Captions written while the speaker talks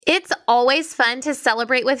It's always fun to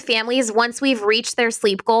celebrate with families once we've reached their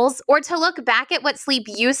sleep goals or to look back at what sleep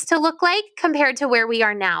used to look like compared to where we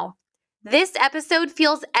are now. This episode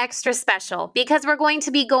feels extra special because we're going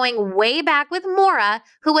to be going way back with Maura,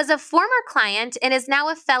 who was a former client and is now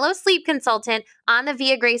a fellow sleep consultant on the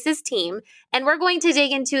Via Graces team. And we're going to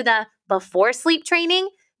dig into the before sleep training,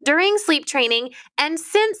 during sleep training, and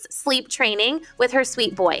since sleep training with her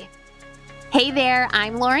sweet boy. Hey there,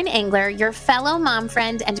 I'm Lauren Engler, your fellow mom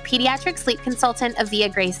friend and pediatric sleep consultant of Via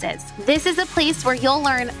Graces. This is a place where you'll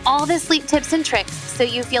learn all the sleep tips and tricks so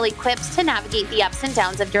you feel equipped to navigate the ups and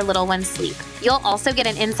downs of your little one's sleep. You'll also get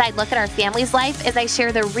an inside look at our family's life as I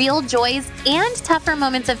share the real joys and tougher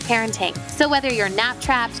moments of parenting. So whether you're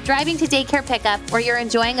nap-trapped, driving to daycare pickup, or you're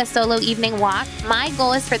enjoying a solo evening walk, my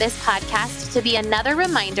goal is for this podcast to be another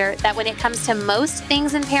reminder that when it comes to most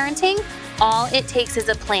things in parenting, all it takes is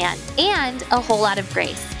a plan and a whole lot of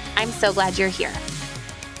grace. I'm so glad you're here.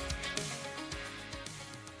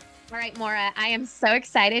 All right, Maura, I am so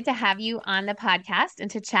excited to have you on the podcast and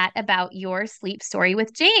to chat about your sleep story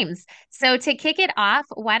with James. So to kick it off,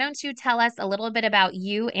 why don't you tell us a little bit about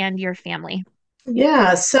you and your family?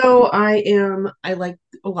 Yeah, so I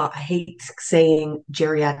hate saying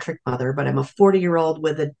geriatric mother, but I'm a 40-year-old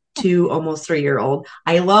with a almost 3-year-old.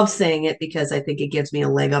 I love saying it because I think it gives me a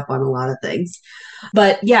leg up on a lot of things.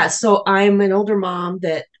 But yeah, so I'm an older mom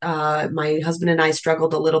that my husband and I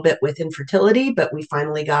struggled a little bit with infertility, but we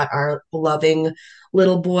finally got our loving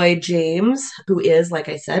little boy, James, who is, like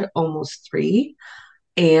I said, almost 3.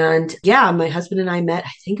 And yeah, my husband and I met,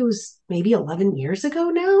 I think it was maybe 11 years ago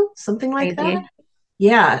now, something like that. Crazy.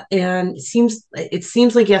 Yeah, and it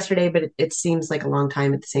seems like yesterday, but it seems like a long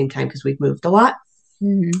time at the same time because we've moved a lot.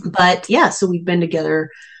 Mm-hmm. But yeah, so we've been together.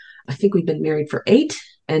 I think we've been married for 8,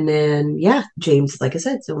 and then yeah, James, like I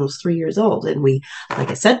said, is almost 3 years old, and we, like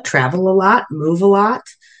I said, travel a lot, move a lot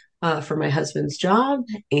for my husband's job,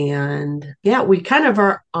 and yeah, we kind of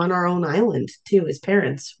are on our own island too as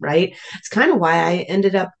parents, right? It's kind of why I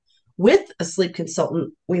ended up with a sleep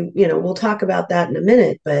consultant. We'll talk about that in a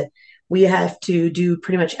minute, but we have to do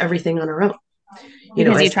pretty much everything on our own,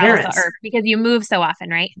 Because you as travel parents. or because you move so often,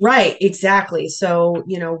 right? Right, exactly. So,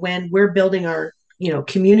 when we're building our,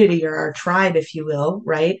 community or our tribe, if you will,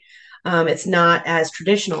 right? It's not as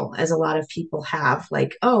traditional as a lot of people have,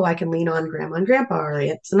 like, oh, I can lean on grandma and grandpa or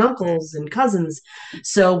aunts and uncles and cousins.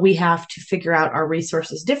 So we have to figure out our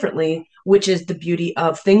resources differently, which is the beauty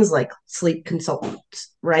of things like sleep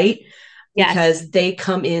consultants, right? Yes. Because they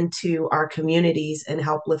come into our communities and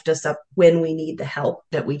help lift us up when we need the help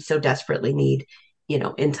that we so desperately need,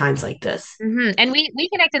 in times like this. Mm-hmm. And we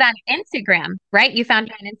connected on Instagram, right? You found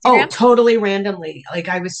me on Oh, Instagram? totally randomly. Like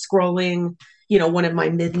I was scrolling, one of my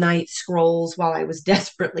midnight scrolls while I was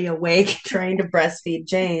desperately awake trying to breastfeed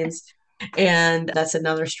James. And that's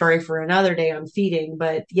another story for another day on feeding.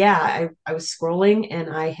 But yeah, I was scrolling and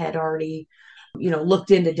I had already,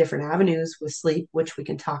 looked into different avenues with sleep, which we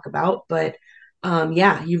can talk about. But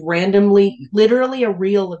yeah, you randomly, literally a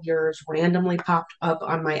reel of yours randomly popped up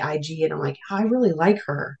on my IG. And I'm like, I really like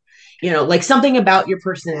her. Like something about your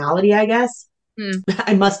personality, I guess. Hmm.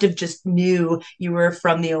 I must have just knew you were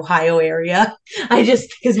from the Ohio area. I just,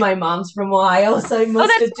 because my mom's from Ohio, so I Oh, must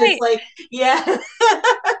that's have just great. like, yeah.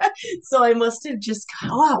 So I must have just,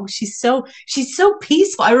 wow, she's so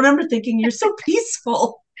peaceful. I remember thinking, you're so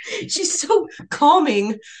peaceful. She's so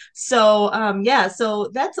calming. So yeah, so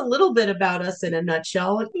that's a little bit about us in a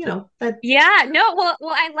nutshell. That Yeah, no, well,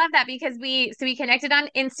 I love that because we connected on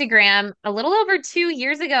Instagram a little over 2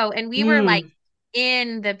 years ago, and we were like mm,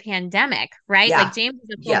 in the pandemic, right? Like yeah, James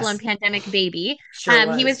was a full-blown yes, pandemic baby.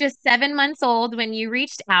 sure He was was. just 7 months old when you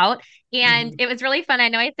reached out, and Mhm. it was really fun. I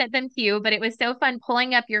know I sent them to you, but it was so fun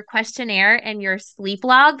pulling up your questionnaire and your sleep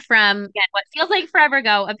log from again, what feels like forever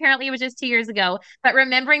ago. Apparently, it was just 2 years ago, but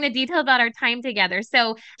remembering the detail about our time together.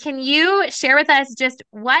 So, can you share with us just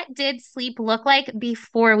what did sleep look like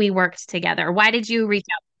before we worked together? Why did you reach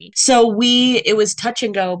out to me? So it was touch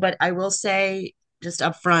and go, but I will say just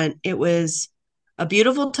up front, it was a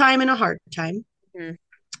beautiful time and a hard time.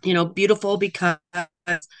 Mhm. Beautiful because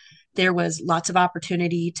there was lots of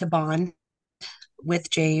opportunity to bond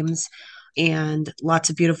with James and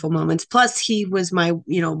lots of beautiful moments. Plus, he was my,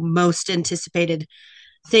 most anticipated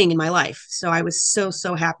thing in my life. So I was so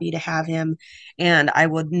happy to have him. And I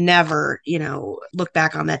would never, look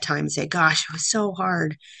back on that time and say, gosh, it was so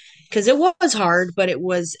hard. Because it was hard, but it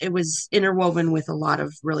was interwoven with a lot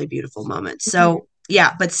of really beautiful moments. Mhm. So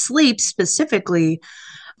yeah, but sleep specifically,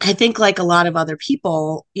 I think like a lot of other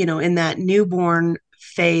people, in that newborn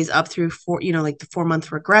phase up through like the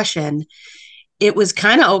 4-month regression, it was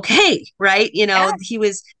kind of okay, right? Yeah. He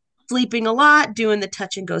was sleeping a lot, doing the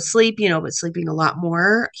touch and go sleep, but sleeping a lot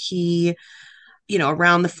more. He,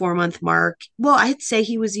 around the 4 month mark, well, I'd say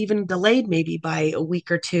he was even delayed maybe by a week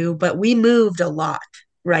or two, but we moved a lot,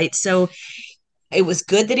 right? So it was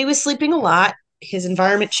good that he was sleeping a lot. His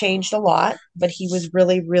environment changed a lot, but he was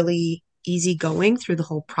really, really easygoing through the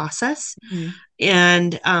whole process. Mhm.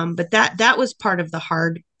 And but that was part of the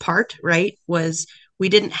hard part, right? Was we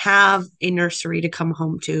didn't have a nursery to come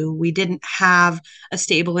home to. We didn't have a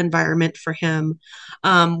stable environment for him.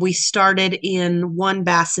 We started in one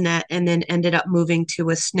bassinet and then ended up moving to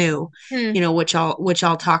a snoo, Hmm. which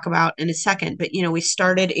I'll talk about in a second. But we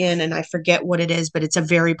started in, and I forget what it is, but it's a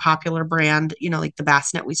very popular brand. Like the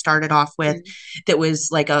bassinet we started off with, that was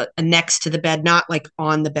like a next to the bed, not like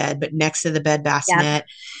on the bed, but next to the bed bassinet.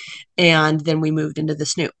 And then we moved into the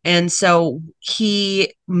snoo. And so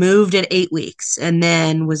he moved at 8 weeks and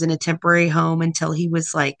then was in a temporary home until he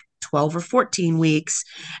was like 12 or 14 weeks.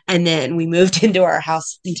 And then we moved into our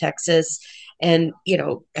house in Texas. And,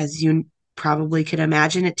 as you probably could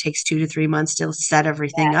imagine, it takes 2 to 3 months to set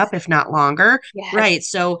everything Yes. up, if not longer. Yes. Right.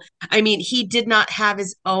 So, I mean, he did not have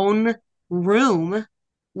his own room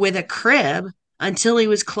with a crib until he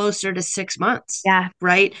was closer to 6 months. Yeah.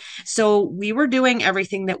 Right. So we were doing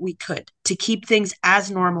everything that we could to keep things as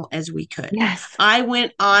normal as we could. Yes. I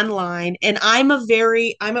went online, and I'm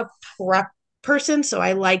a prep person. So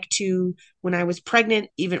I like to, when I was pregnant,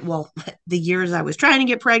 the years I was trying to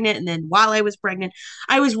get pregnant, and then while I was pregnant,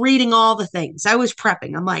 I was reading all the things. I was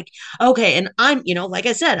prepping. I'm like, okay. And I'm, like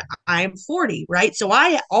I said, I'm 40, right? So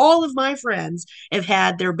all of my friends have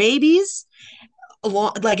had their babies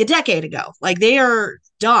like a decade ago. Like they are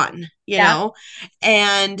done,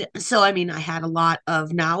 And so, I mean, I had a lot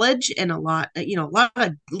of knowledge and a lot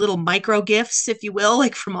of little micro gifts, if you will,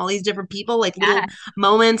 like from all these different people, like little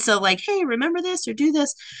moments of like, hey, remember this or do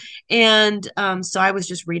this. And so I was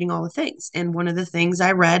just reading all the things. And one of the things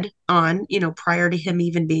I read on, prior to him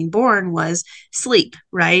even being born was sleep,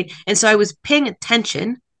 right? And so I was paying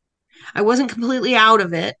attention. I wasn't completely out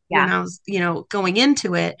of it when I was, going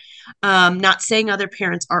into it. Not saying other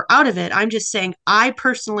parents are out of it. I'm just saying I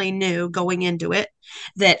personally knew going into it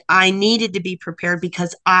that I needed to be prepared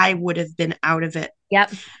because I would have been out of it.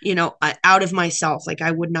 Yep. Out of myself. Like I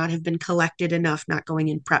would not have been collected enough, not going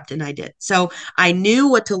in prepped, and I did. So I knew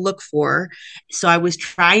what to look for. So I was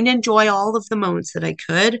trying to enjoy all of the moments that I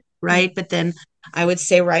could, right? Mm-hmm. But then I would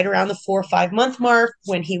say right around the 4 or 5 month mark,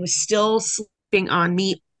 when he was still sleeping on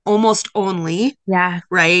me almost only. Yeah.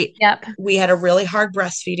 Right. Yep. We had a really hard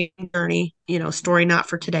breastfeeding journey, story not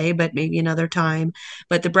for today, but maybe another time.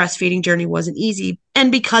 But the breastfeeding journey wasn't easy.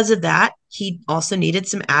 And because of that, he also needed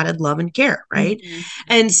some added love and care. Right. Mm-hmm.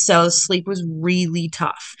 And so sleep was really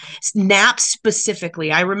tough. Naps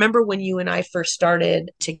specifically. I remember when you and I first started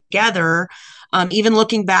together, even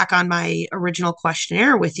looking back on my original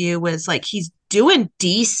questionnaire with you, was like, he's doing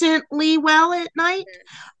decently well at night,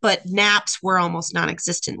 but naps were almost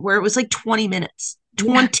non-existent, where it was like 20 minutes.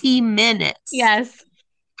 Yes.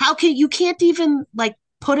 You can't even like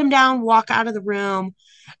put him down, walk out of the room,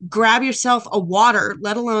 grab yourself a water,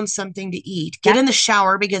 let alone something to eat, get in the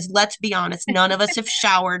shower, because let's be honest, none of us have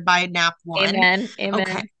showered by nap one. Amen.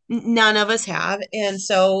 Okay. None of us have. And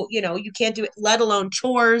so, you can't do it, let alone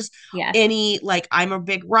chores. Yes. I'm a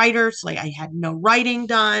big writer. So like I had no writing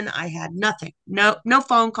done. I had nothing, no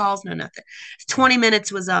phone calls, no nothing. 20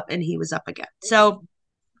 minutes was up and he was up again. So,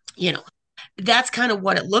 that's kind of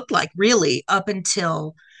what it looked like really up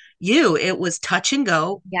until it was touch and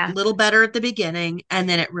go, a little better at the beginning. And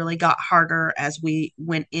then it really got harder as we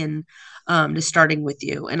went in to starting with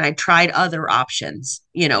you. And I tried other options,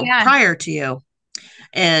 prior to you.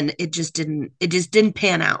 And it just didn't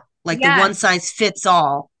pan out. Like the one size fits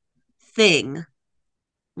all thing,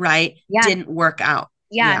 right? Didn't work out.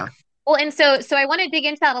 Yeah. Well, and so I want to dig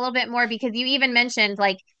into that a little bit more, because you even mentioned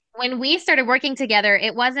like when we started working together,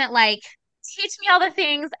 it wasn't like, teach me all the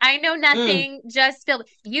things. I know nothing. Just feel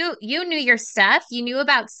you knew your stuff. You knew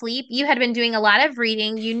about sleep. You had been doing a lot of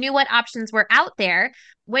reading. You knew what options were out there,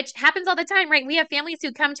 which happens all the time, right? We have families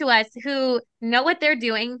who come to us who know what they're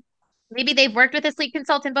doing. Maybe they've worked with a sleep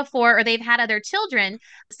consultant before, or they've had other children.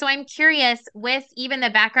 So I'm curious, with even the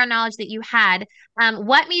background knowledge that you had,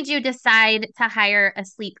 what made you decide to hire a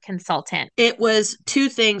sleep consultant? It was two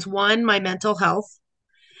things. One, my mental health,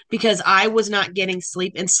 because I was not getting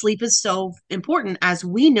sleep, and sleep is so important, as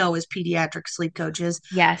we know as pediatric sleep coaches.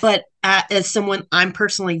 Yes. But as someone, I'm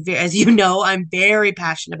personally, as you know, I'm very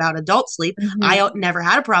passionate about adult sleep. Mhm. I never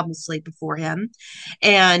had a problem with sleep before him,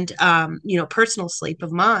 and personal sleep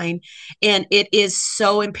of mine. And it is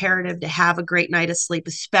so imperative to have a great night of sleep,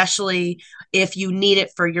 especially if you need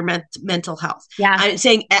it for your mental health. Yeah. I'm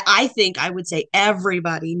saying, I think I would say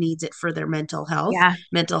everybody needs it for their mental health. Yeah.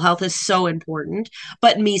 Mental health is so important,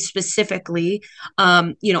 but me specifically,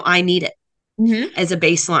 I need it Hmm. as a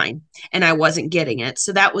baseline, and I wasn't getting it.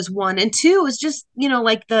 So that was one. And two was just,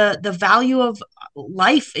 like the value of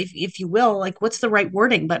life, if you will. Like, what's the right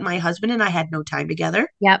wording? But my husband and I had no time together.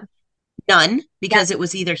 Yep. None, Yep. because it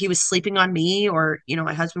was either he was sleeping on me, or,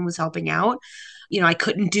 my husband was helping out. I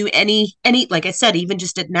couldn't do any, like I said, even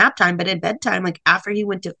just at nap time, but at bedtime, like after he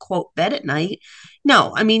went to quote bed at night.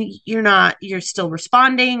 No, I mean, you're still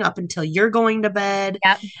responding up until you're going to bed.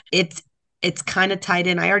 Yep. It's kind of tied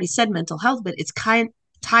in. I already said mental health, but it's kind of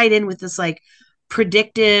tied in with this like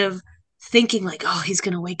predictive thinking, like, oh, he's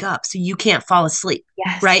going to wake up, so you can't fall asleep.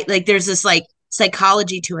 Yes. Right? Like there's this like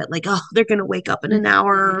psychology to it, like, oh, they're going to wake up in an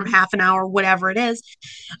hour or Mhm. half an hour, whatever it is.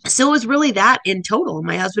 So it was really that in total.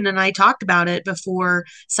 My husband and I talked about it before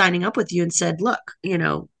signing up with you and said, look,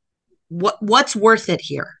 what's worth it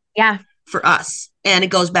here Yeah. for us? And it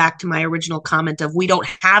goes back to my original comment of, we don't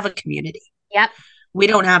have a community. Yep. We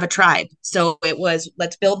don't have a tribe. So it was,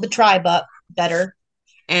 let's build the tribe up better,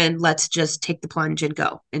 and let's just take the plunge and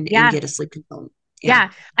go and Yeah. get a sleep consultant. Yeah. Yeah.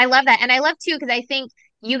 I love that. And I love too, because I think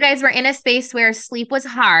you guys were in a space where sleep was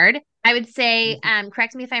hard. I would say, Mhm.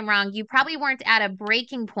 correct me if I'm wrong, you probably weren't at a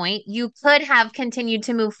breaking point. You could have continued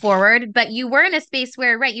to move forward, but you were in a space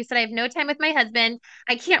where, right, you said, I have no time with my husband.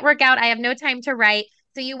 I can't work out. I have no time to write.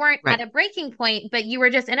 So you weren't at Right. a breaking point, but you were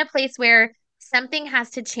just in a place where something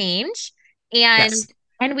has to change. And Yes.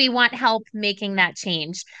 and we want help making that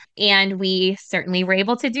change. And we certainly were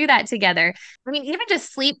able to do that together. I mean, even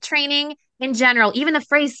just sleep training in general, even the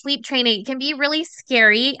phrase sleep training can be really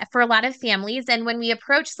scary for a lot of families. And when we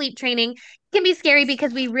approach sleep training, it can be scary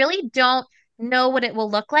because we really don't know what it will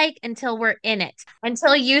look like until we're in it.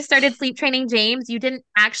 Until you started sleep training James, you didn't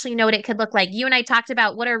actually know what it could look like. You and I talked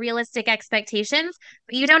about what are realistic expectations,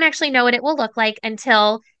 but you don't actually know what it will look like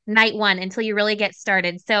until night one, until you really get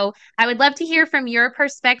started. So I would love to hear from your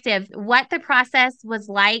perspective what the process was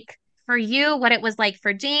like for you, what it was like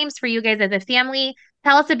for James, for you guys as a family.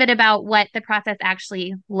 Tell us a bit about what the process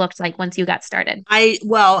actually looked like once you got started.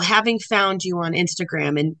 Well, having found you on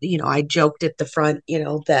Instagram, and, I joked at the front,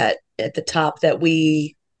 that at the top that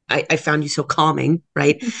I found you so calming,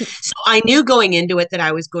 right? So I knew going into it that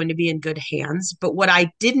I was going to be in good hands. But what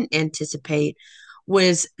I didn't anticipate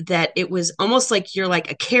was that it was almost like you're like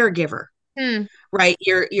a caregiver, Hmm. right?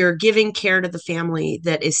 You're giving care to the family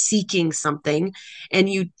that is seeking something. And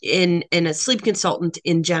you, in a sleep consultant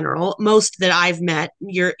in general, most that I've met,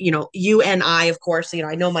 you and I, of course,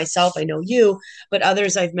 I know myself, I know you, but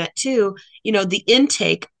others I've met too, the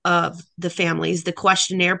intake of the families, the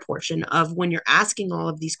questionnaire portion of when you're asking all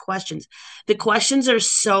of these questions, the questions are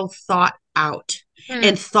so thought out Hmm.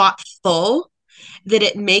 and thoughtful that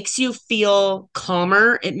it makes you feel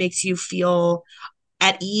calmer. It makes you feel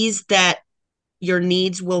at ease that your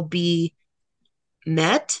needs will be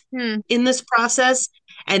met Hmm. in this process,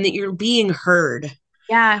 and that you're being heard.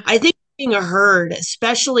 Yeah. I think being heard,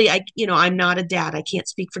 especially, I'm not a dad. I can't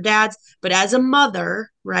speak for dads, but as a mother,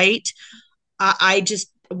 right? I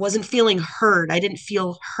just wasn't feeling heard. I didn't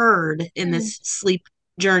feel heard in Hmm. this sleep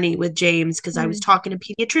journey with James, because I was Hmm. talking to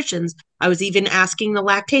pediatricians. I was even asking the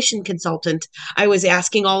lactation consultant. I was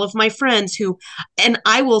asking all of my friends and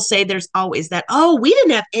I will say there's always that, oh, we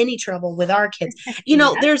didn't have any trouble with our kids.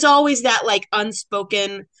 Yeah. There's always that like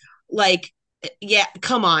unspoken, like, yeah,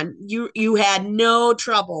 come on, you had no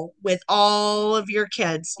trouble with all of your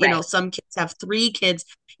kids. Right. Some kids have 3 kids.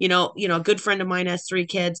 A good friend of mine has 3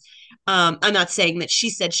 kids. I'm not saying that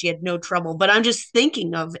she said she had no trouble, but I'm just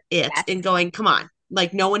thinking of it Yes. and going, come on,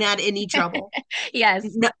 like no one had any trouble. Yes.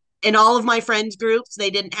 No, in all of my friends groups, they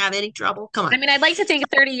didn't have any trouble. Come I on. mean, I'd like to think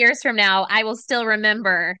 30 years from now, I will still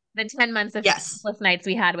remember the 10 months of Yes. sleepless nights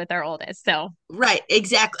we had with our oldest. So, Right.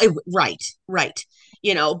 Exactly. Right.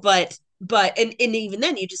 And even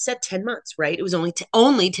then you just said 10 months, right? It was only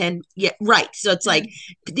 10. Yeah. Right. So it's like,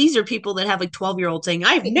 these are people that have like 12-year-olds saying,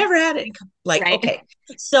 I've never had it. Like, right. okay.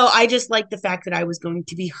 So I just like the fact that I was going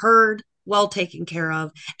to be heard, well taken care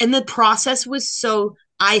of. And the process was so,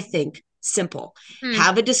 I think, simple. Hmm.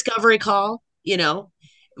 Have a discovery call,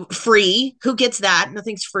 free. Who gets that?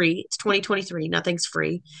 Nothing's free. It's 2023. Nothing's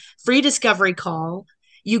free. Free discovery call.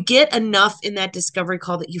 You get enough in that discovery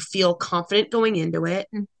call that you feel confident going into it.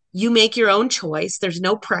 Hmm. You make your own choice. There's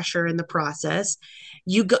no pressure in the process.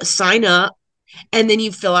 You go sign up. And then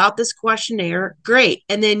you fill out this questionnaire. Great.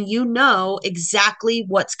 And then you know exactly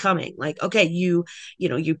what's coming. Like, okay, you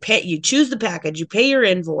pay, you choose the package, you pay your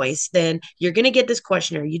invoice, then you're going to get this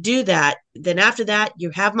questionnaire. You do that. Then after that, you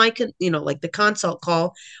have like the consult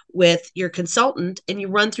call with your consultant, and you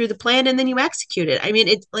run through the plan, and then you execute it. I mean,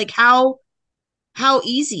 it's like how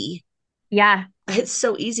easy. Yeah. It's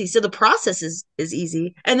so easy. So the process is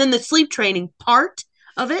easy. And then the sleep training part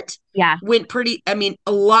of it Yeah. went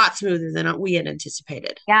a lot smoother than we had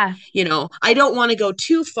anticipated. Yeah. I don't want to go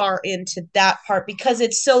too far into that part because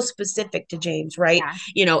it's so specific to James, right?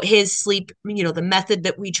 Yeah. His sleep, the method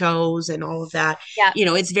that we chose and all of that. Yeah.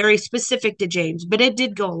 It's very specific to James, but it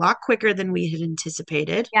did go a lot quicker than we had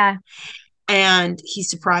anticipated. Yeah. And he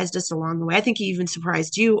surprised us along the way. I think he even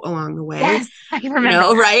surprised you along the way. Yes, I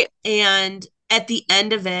remember. Right? And at the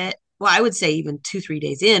end of it, well, I would say even 2-3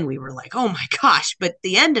 days in, we were like, oh my gosh. But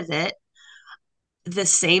the end of it, the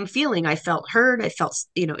same feeling. I felt heard. I felt,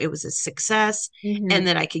 it was a success, and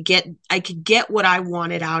that I could get what I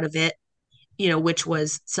wanted out of it, which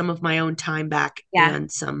was some of my own time back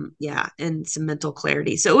and some mental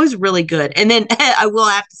clarity. So it was really good. And then I will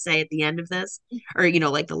have to say at the end of this, or,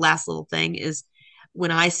 like the last little thing is when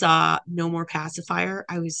I saw No More Pacifier,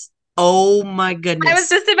 I was, oh my goodness. I was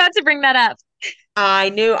just about to bring that up. I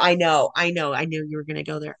know you were going to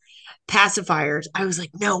go there. Pacifiers. I was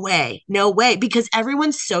like, no way, because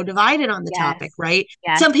everyone's so divided on the topic, right?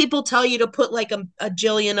 Yes. Some people tell you to put like a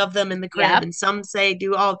jillion of them in the crib, and some say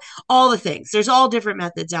do all the things. There's all different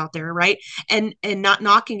methods out there, right? And not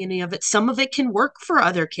knocking any of it. Some of it can work for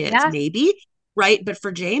other kids, maybe, right? But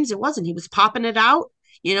for James, it wasn't. He was popping it out,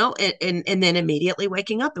 and then immediately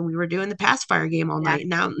waking up, and we were doing the pacifier game all night.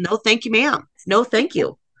 Now, no, thank you, ma'am. No, thank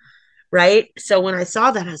you. Right. So when I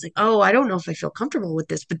saw that, I was like, oh, I don't know if I feel comfortable with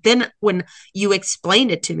this. But then when you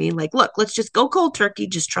explained it to me, like, look, let's just go cold turkey,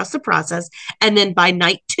 just trust the process. And then by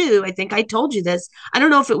night 2, I think I told you this. I don't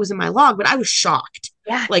know if it was in my log, but I was shocked.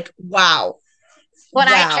 Yeah. Like, wow. Well,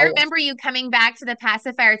 I remember you coming back to the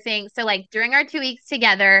pacifier thing. So like during our 2 weeks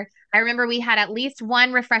together, I remember we had at least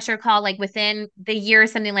one refresher call, like within the year or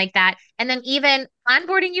something like that. And then even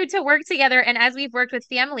onboarding you to work together. And as we've worked with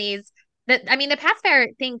families, the pacifier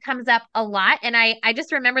thing comes up a lot. And I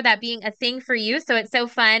just remember that being a thing for you. So it's so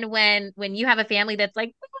fun when you have a family that's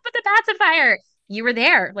like, but the pacifier, you were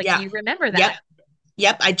there. Like, you remember that.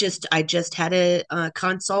 Yep. I just had a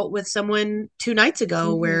consult with someone 2 nights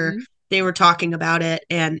ago where they were talking about it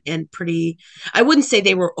and pretty, I wouldn't say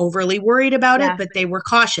they were overly worried about it, but they were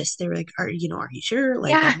cautious. They were like, are you sure?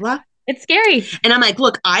 Like, blah, blah. It's scary. And I'm like,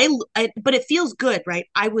 look, but it feels good, right?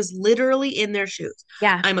 I was literally in their shoes.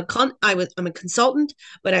 Yeah. I'm a consultant,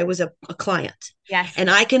 but I was a client. Yes. And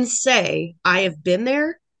I can say I have been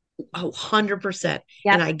there 100%.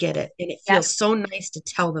 And I get it. And it feels so nice to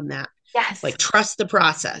tell them that. Yes. Like, trust the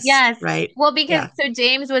process. Yes. Right. Well, because so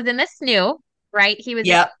James was in the SNU, right? He was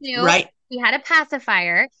in the SNU. Right. He had a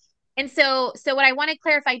pacifier. And so what I want to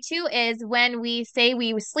clarify too is when we say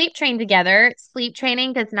we sleep train together, sleep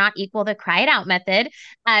training does not equal the cry it out method.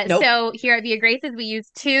 Nope. So here at Via Graces, we use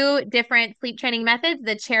 2 different sleep training methods,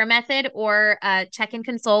 the chair method or check and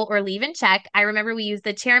console or leave and check. I remember we used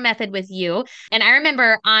the chair method with you. And I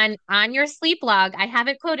remember on your sleep log, I have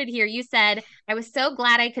it quoted here. You said, I was so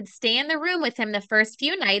glad I could stay in the room with him the first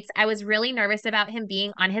few nights. I was really nervous about him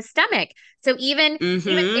being on his stomach. So even in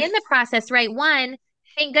the process, right? One,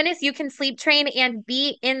 thank goodness you can sleep train and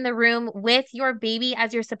be in the room with your baby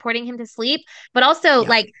as you're supporting him to sleep. But also,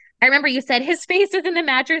 like, I remember you said his face was in the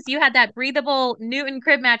mattress. You had that breathable Newton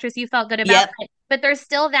crib mattress you felt good about. But there's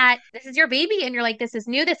still that, this is your baby. And you're like, this is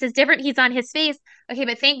new. This is different. He's on his face. Okay,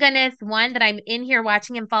 but thank goodness, 1, that I'm in here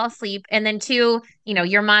watching him fall asleep. And then 2,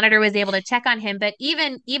 your monitor was able to check on him. But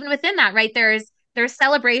even within that, right, there's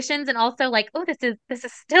celebrations and also like, oh, this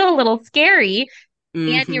is still a little scary.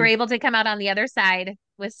 And you were able to come out on the other side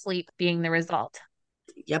with sleep being the result.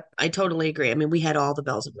 Yep, I totally agree. I mean, we had all the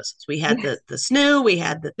bells and whistles. We had the SNU, we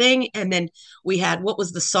had the thing, and then we had, what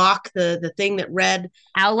was the sock, the thing that read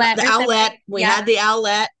outlet, the outlet. We had the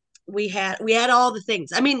outlet. We had all the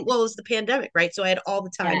things. I mean, well, it was the pandemic, right? So I had all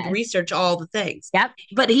the time to research all the things. Yep.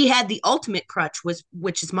 But he had the ultimate crutch,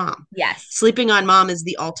 which is mom. Yes. Sleeping on mom is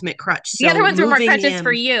the ultimate crutch. The other ones were more crutches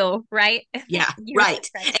for you, right? Yeah, right.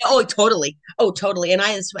 Oh, totally. And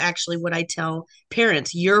is actually what I tell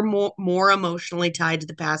parents. You're more emotionally tied to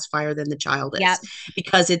the pacifier than the child is. Yep.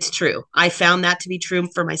 Because it's true. I found that to be true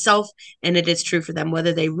for myself, and it is true for them.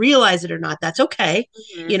 Whether they realize it or not, that's okay.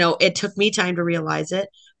 It took me time to realize it.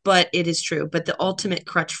 But it is true. But the ultimate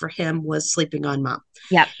crutch for him was sleeping on mom.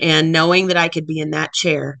 Yep. And knowing that I could be in that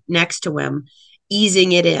chair next to him,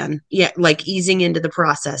 easing it in. Yeah, like easing into the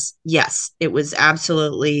process. Yes, it was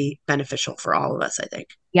absolutely beneficial for all of us, I think.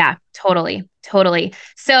 Yeah, totally. Totally.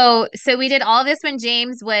 So we did all this when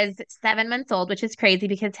James was 7 months old, which is crazy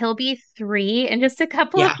because he'll be 3 in just a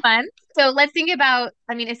couple of Yeah. months. So let's think about,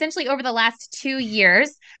 I mean, essentially over the last 2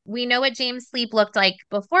 years, we know what James' sleep looked like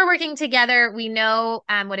before working together. We know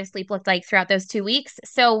what his sleep looked like throughout those 2 weeks.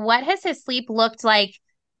 So what has his sleep looked like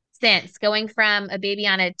since going from a baby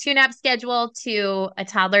on a 2 nap schedule to a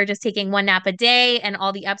toddler just taking 1 nap a day and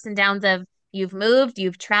all the ups and downs of you've moved,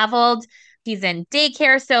 you've traveled, he's in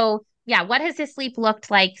daycare. So, yeah, what has his sleep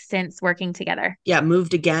looked like since working together? Yeah,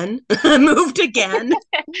 moved again. Moved again.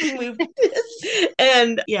 Moved.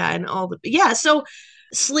 And yeah, and all the yeah, so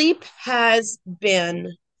sleep has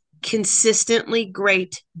been consistently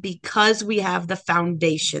great because we have the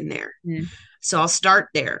foundation there. Mm. So I'll start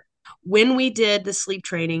there. When we did the sleep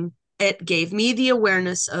training, it gave me the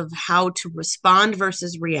awareness of how to respond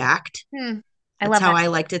versus react. I That's love how that. I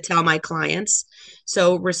like to tell my clients.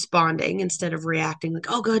 So responding instead of reacting, like,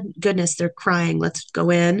 oh goodness, they're crying. Let's go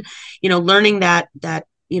in. Learning that,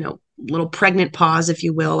 little pregnant pause, if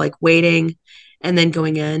you will, like waiting and then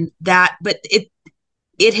going in. But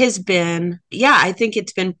it has been, yeah, I think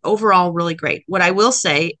it's been overall really great. What I will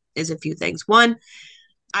say is a few things. One,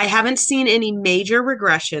 I haven't seen any major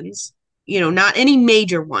regressions, not any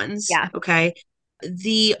major ones. Yeah. Okay.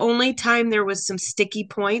 The only time there was some sticky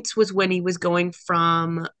points was when he was going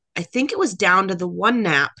from, I think it was down to the 1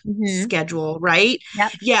 nap Mm-hmm. schedule, right?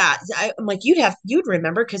 Yep. Yeah. I'm like, you'd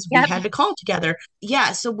remember because we Yep. had to call together.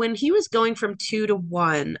 Yeah. So when he was going from 2 to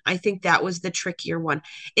 1, I think that was the trickier one.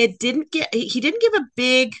 He didn't give a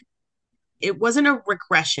big, it wasn't a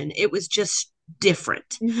regression. It was just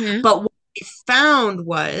different. Mm-hmm. But what we found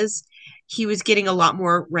was he was getting a lot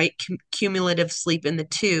more cumulative sleep in the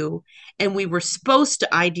 2, and we were supposed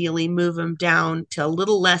to ideally move him down to a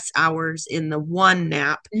little less hours in the 1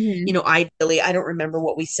 nap. Mm-hmm. Ideally, I don't remember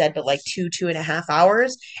what we said, but like 2.5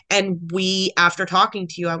 hours. And we, after talking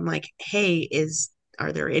to you, I'm like, hey,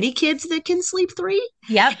 are there any kids that can sleep 3?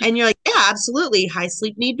 Yep. And you're like, yeah, absolutely. High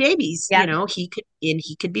sleep need babies. Yep.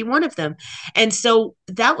 He could be one of them. And so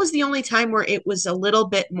that was the only time where it was a little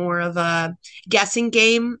bit more of a guessing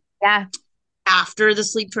game Yeah. after the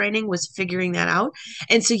sleep training, was figuring that out.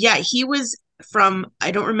 And so, yeah, he was from,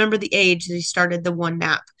 I don't remember the age that he started the 1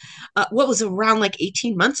 nap. What was around like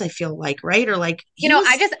 18 months, I feel like, right? Or like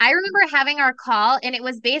I remember having our call and it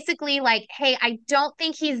was basically like, hey, I don't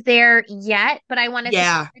think he's there yet, but I want to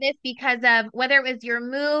yeah, see this because of whether it was your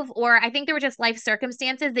move or I think there were just life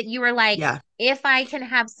circumstances that you were like, yeah, if I can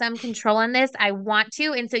have some control on this, I want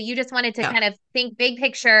to. And so you just wanted to yeah, kind of think big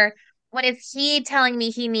picture. What is he telling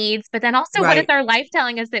me he needs? But then also, what is right. our life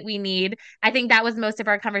telling us that we need? I think that was most of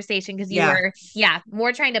our conversation because you Yeah. were, yeah,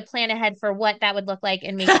 more trying to plan ahead for what that would look like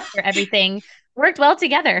and making sure everything worked well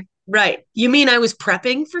together. Right. You mean I was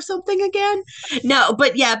prepping for something again? No,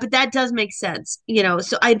 but yeah, but that does make sense.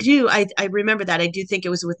 So I remember that. I do think it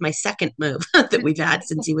was with my second move that we've had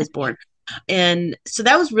since he was born. And so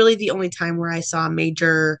that was really the only time where I saw a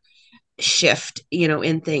major shift,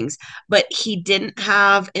 in things. But he didn't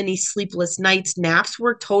have any sleepless nights. Naps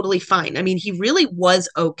were totally fine. I mean, he really was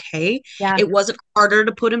okay. Yeah. It wasn't harder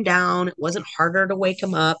to put him down. It wasn't harder to wake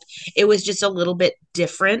him up. It was just a little bit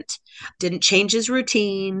different. Didn't change his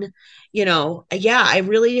routine. Yeah, I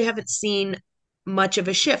really haven't seen much of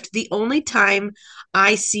a shift. The only time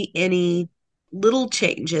I see any little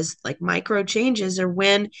changes, like micro changes, are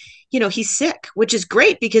when he's sick, which is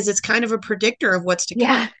great because it's kind of a predictor of what's to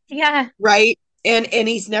Yeah. come, Yeah. right? And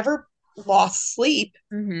he's never lost sleep.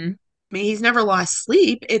 Mm-hmm. I mean, he's never lost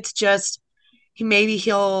sleep. It's just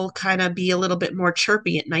he'll kind of be a little bit more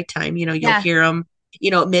chirpy at nighttime. You'll Yeah. hear him,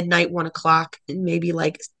 at midnight, 1 o'clock, and maybe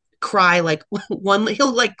like cry like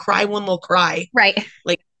he'll like cry one little cry, Right.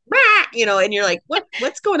 like and you're like,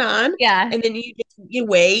 what's going on? Yeah. And then you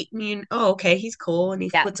wait and oh, okay, he's cool, and he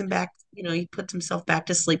Yeah. puts him back, he puts himself back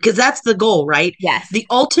to sleep, because that's the goal, right? Yes. The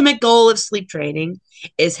ultimate goal of sleep training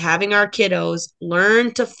is having our kiddos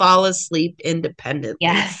learn to fall asleep independently.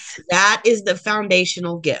 Yes. That is the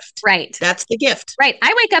foundational gift. Right. That's the gift. Right.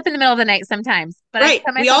 I wake up in the middle of the night sometimes, but Right. I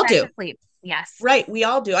put We myself all back do. to sleep. Yes. Right. We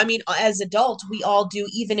all do. I mean, as adults, we all do,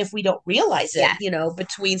 even if we don't realize it, Yes.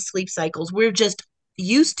 between sleep cycles. We're just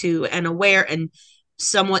used to and aware and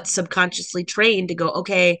somewhat subconsciously trained to go,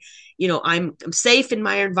 okay, I'm safe in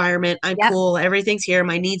my environment. I'm Yep. cool. Everything's here.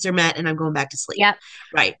 My needs are met, and I'm going back to sleep. Yep.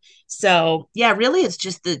 Right. So yeah, really, it's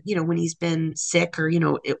just that, when he's been sick or,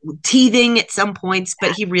 teething at some points,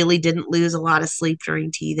 but he really didn't lose a lot of sleep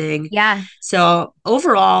during teething. Yeah. So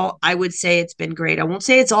overall, I would say it's been great. I won't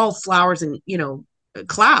say it's all flowers and,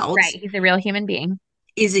 clouds. Right. He's a real human being.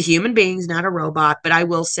 Is a human being, he's not a robot. But I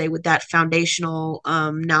will say, with that foundational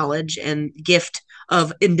knowledge and gift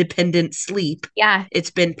of independent sleep, Yeah.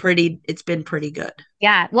 it's been pretty good.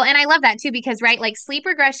 Yeah. Well, and I love that too, because, right, like sleep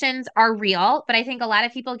regressions are real, but I think a lot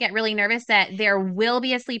of people get really nervous that there will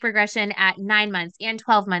be a sleep regression at 9 months and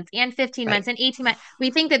 12 months and 15 Right. months and 18 months. We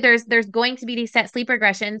think that there's going to be these set sleep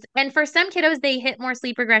regressions. And for some kiddos, they hit more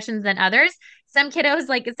sleep regressions than others. Some kiddos,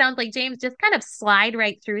 like it sounds like James, just kind of slide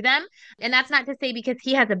right through them. And that's not to say because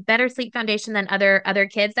he has a better sleep foundation than other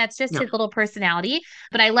kids. That's just No. his little personality.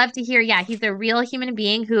 But I love to hear, yeah, he's a real human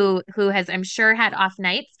being who has, I'm sure, had off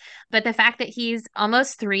nights. But the fact that he's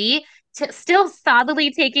almost 3, still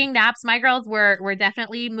solidly taking naps. My girls were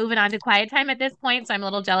definitely moving on to quiet time at this point, so I'm a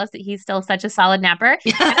little jealous that he's still such a solid napper.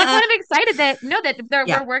 And I'm kind of excited that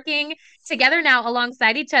we're working together now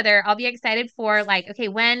alongside each other. I'll be excited for like, okay,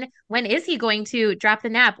 when is he going to drop the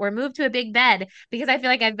nap or move to a big bed? Because I feel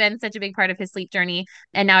like I've been such a big part of his sleep journey,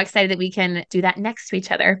 and now excited that we can do that next to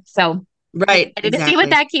each other. So right, excited to see what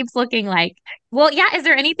that keeps looking like. Well, yeah, is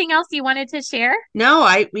there anything else you wanted to share? No,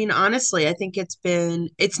 I mean, honestly, I think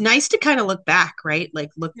it's nice to kind of look back, right? Like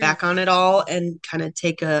look back on it all and kind of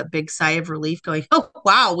take a big sigh of relief going, oh,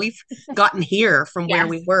 wow, we've gotten here from where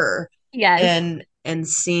we were. Yes. And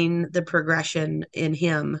seen the progression in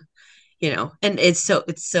him, and it's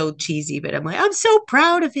so cheesy, but I'm like, I'm so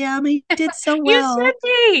proud of him. He did so well. You should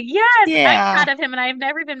be. Yes. Yeah. I'm proud of him, and I've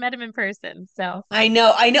never even met him in person. So I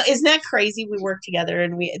know. Isn't that crazy? We work together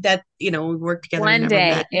and we work together. One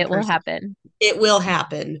day it will happen. It will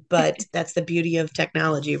happen, but that's the beauty of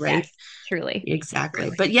technology, right? Yes, truly.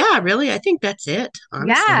 Exactly. But yeah, really, I think that's it,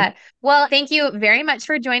 honestly. Yeah. Well, thank you very much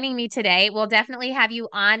for joining me today. We'll definitely have you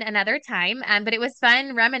on another time. But it was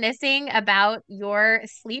fun reminiscing about your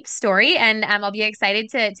sleep story. And I'll be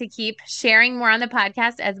excited to keep sharing more on the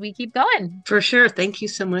podcast as we keep going. For sure. Thank you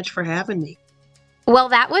so much for having me. Well,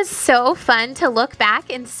 that was so fun to look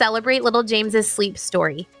back and celebrate little James's sleep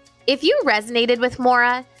story. If you resonated with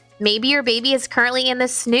Maura, maybe your baby is currently in the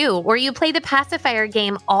snoo, or you play the pacifier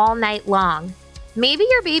game all night long. Maybe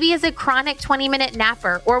your baby is a chronic 20-minute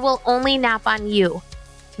napper or will only nap on you.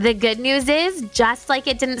 The good news is, just like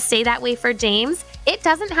it didn't stay that way for James, it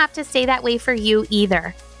doesn't have to stay that way for you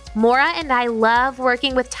either. Maura and I love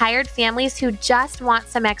working with tired families who just want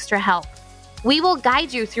some extra help. We will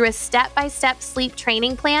guide you through a step-by-step sleep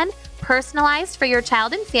training plan, personalized for your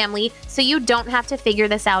child and family, so you don't have to figure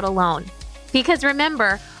this out alone. Because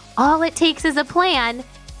remember, all it takes is a plan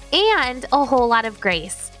and a whole lot of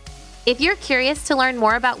grace. If you're curious to learn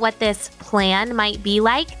more about what this plan might be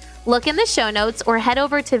like, look in the show notes or head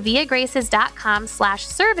over to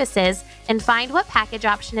viagraces.com/services and find what package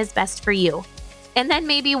option is best for you. And then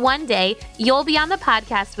maybe one day you'll be on the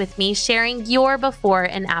podcast with me sharing your before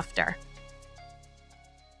and after.